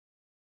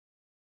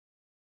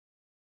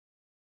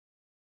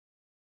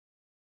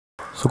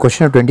So,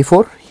 question number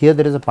 24, here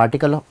there is a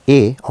particle of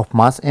A of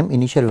mass m,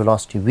 initial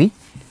velocity v.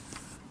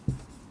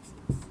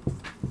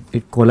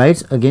 It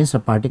collides against a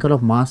particle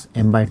of mass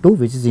m by 2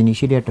 which is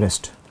initially at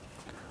rest.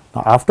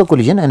 Now, after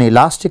collision, an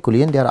elastic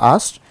collision, they are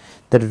asked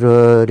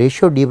the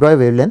ratio de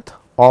Broglie wavelength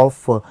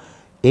of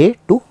A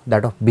to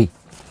that of B.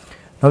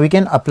 Now, we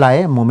can apply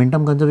a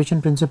momentum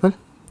conservation principle.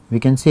 We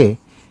can say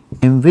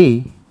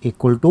mv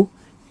equal to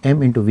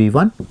m into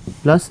v1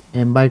 plus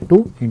m by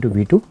 2 into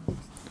v2,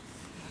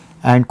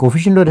 and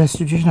coefficient of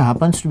restitution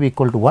happens to be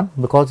equal to 1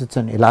 because it is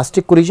an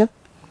elastic collision.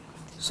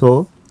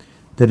 So,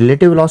 the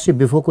relative velocity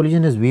before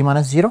collision is v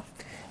minus 0,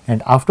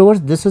 and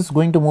afterwards this is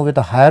going to move with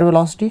a higher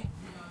velocity.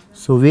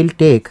 So, we will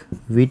take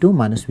v2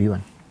 minus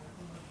v1.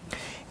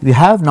 We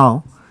have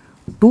now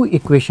two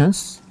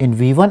equations in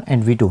v1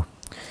 and v2.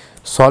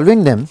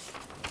 Solving them,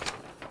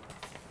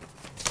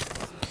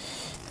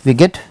 we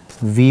get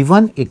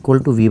v1 equal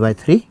to v by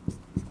 3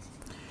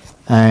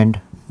 and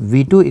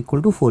v2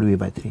 equal to 4v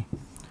by 3.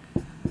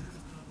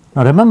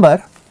 Now,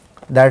 remember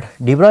that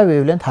de Broglie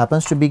wavelength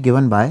happens to be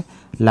given by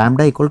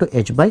lambda equal to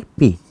h by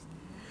p.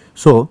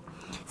 So,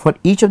 for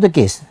each of the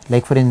case,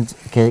 like for in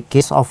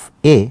case of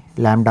A,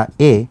 lambda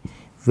A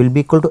will be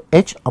equal to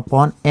h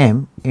upon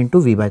m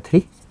into v by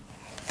 3,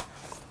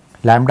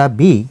 lambda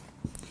B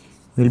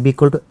will be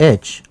equal to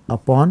h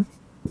upon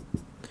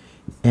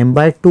m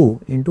by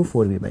 2 into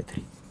 4v by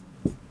 3.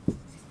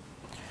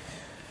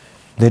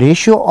 The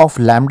ratio of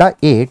lambda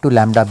A to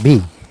lambda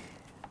B,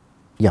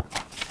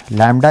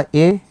 lambda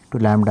A to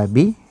lambda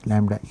B,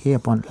 lambda A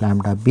upon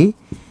lambda B,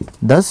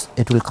 thus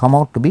it will come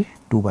out to be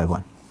 2 by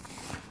 1.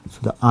 So,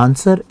 the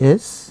answer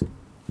is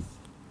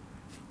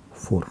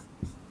 4.